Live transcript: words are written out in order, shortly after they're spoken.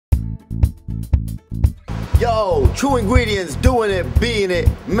Yo, True Ingredients doing it, being it,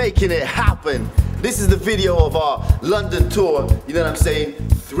 making it happen. This is the video of our London tour, you know what I'm saying?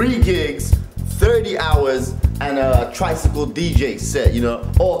 3 gigs, 30 hours, and a tricycle DJ set, you know,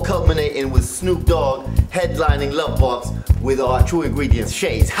 all culminating with Snoop Dogg headlining Lovebox with our True Ingredients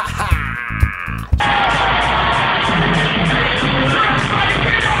shades. Ha ha!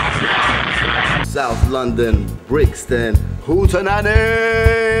 South London, Brixton,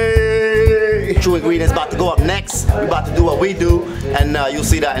 Hootenanny! True Ingredients about to go up next. We're about to do what we do, and you'll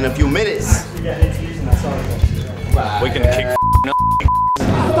see that in a few minutes. We can kick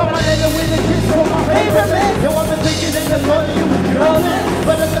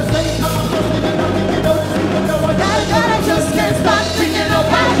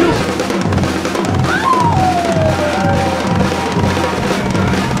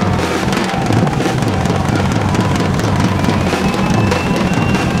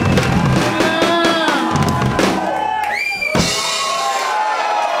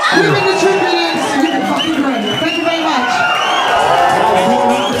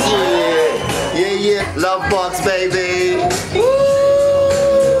Lovebox, baby! Woo!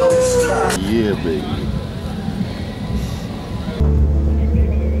 Yeah, baby.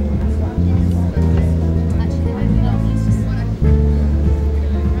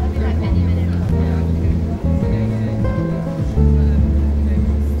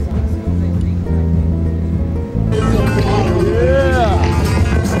 Yeah!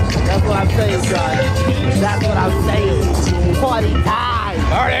 That's what I'm saying, guys. That's what I'm saying. Party time!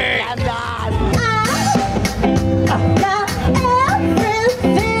 Party! I'm done!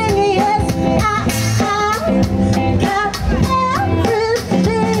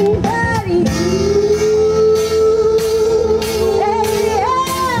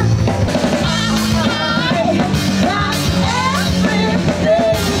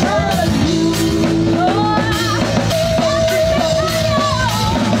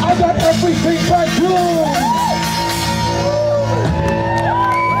 Everything but you!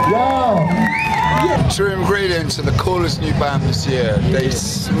 Yo! True Ingredients are the coolest new band this year. They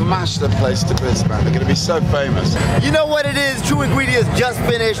smashed the place to bits, man. They're going to be so famous. You know what it is? True Ingredients just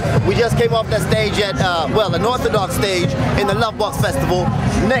finished. We just came off that stage at, well, an Orthodox stage in the Lovebox Festival.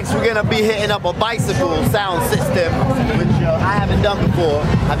 Next, we're going to be hitting up a bicycle sound system, which I haven't done before.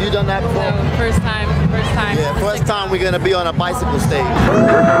 Have you done that before? No, first time. Yeah, first time we're going to be on a bicycle stage.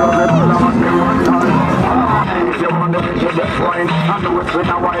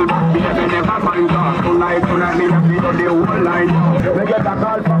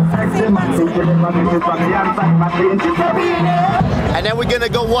 And then we're gonna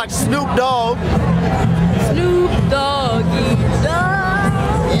go watch Snoop Dogg. Snoop Doggy Dogg.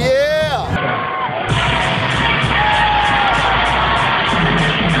 Yeah.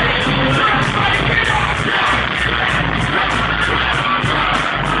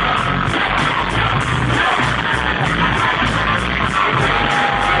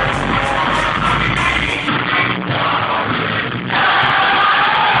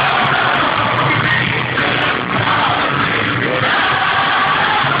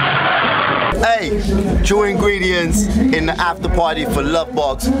 Hey, True Ingredients in the after party for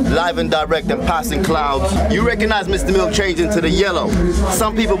Lovebox, live and direct and passing clouds. You recognize Mr. Milk change into the yellow.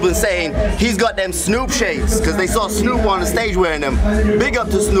 Some people been saying he's got them Snoop shades because they saw Snoop on the stage wearing them. Big up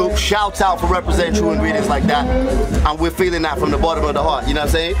to Snoop, shouts out for representing True Ingredients like that. And we're feeling that from the bottom of the heart, you know what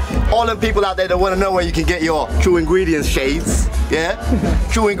I'm saying? All them people out there that want to know where you can get your True Ingredients shades, yeah?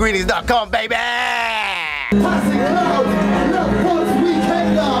 TrueIngredients.com, baby! Passing clouds, Lovebox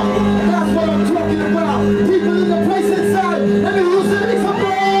weekend up. That's what I'm talking about. People in the place inside. Let me use it for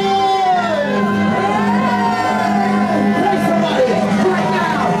praise somebody right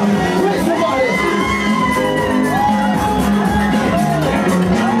now. Praise somebody.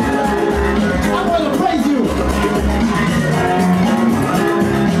 I want to praise you.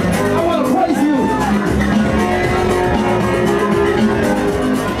 I want to praise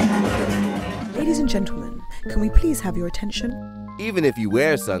you. Ladies and gentlemen, can we please have your attention? Even if you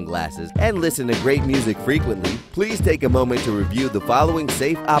wear sunglasses and listen to great music frequently, please take a moment to review the following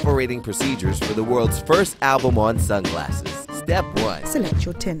safe operating procedures for the world's first album on sunglasses. Step 1. Select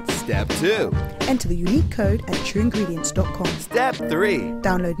your tints. Step 2. Enter the unique code at trueingredients.com. Step 3.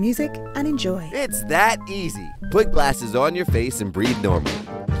 Download music and enjoy. It's that easy. Put glasses on your face and breathe normally.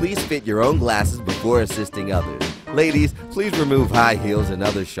 Please fit your own glasses before assisting others. Ladies, please remove high heels and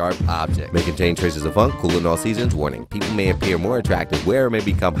other sharp objects. May contain traces of funk, cool in all seasons. Warning, people may appear more attractive where or may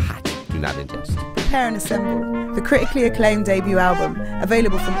become hot. Do not ingest. Prepare and Assemble, the critically acclaimed debut album,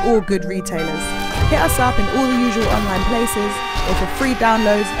 available from all good retailers. Hit us up in all the usual online places, or for free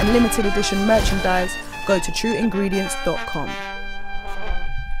downloads and limited edition merchandise, go go to trueingredients.com.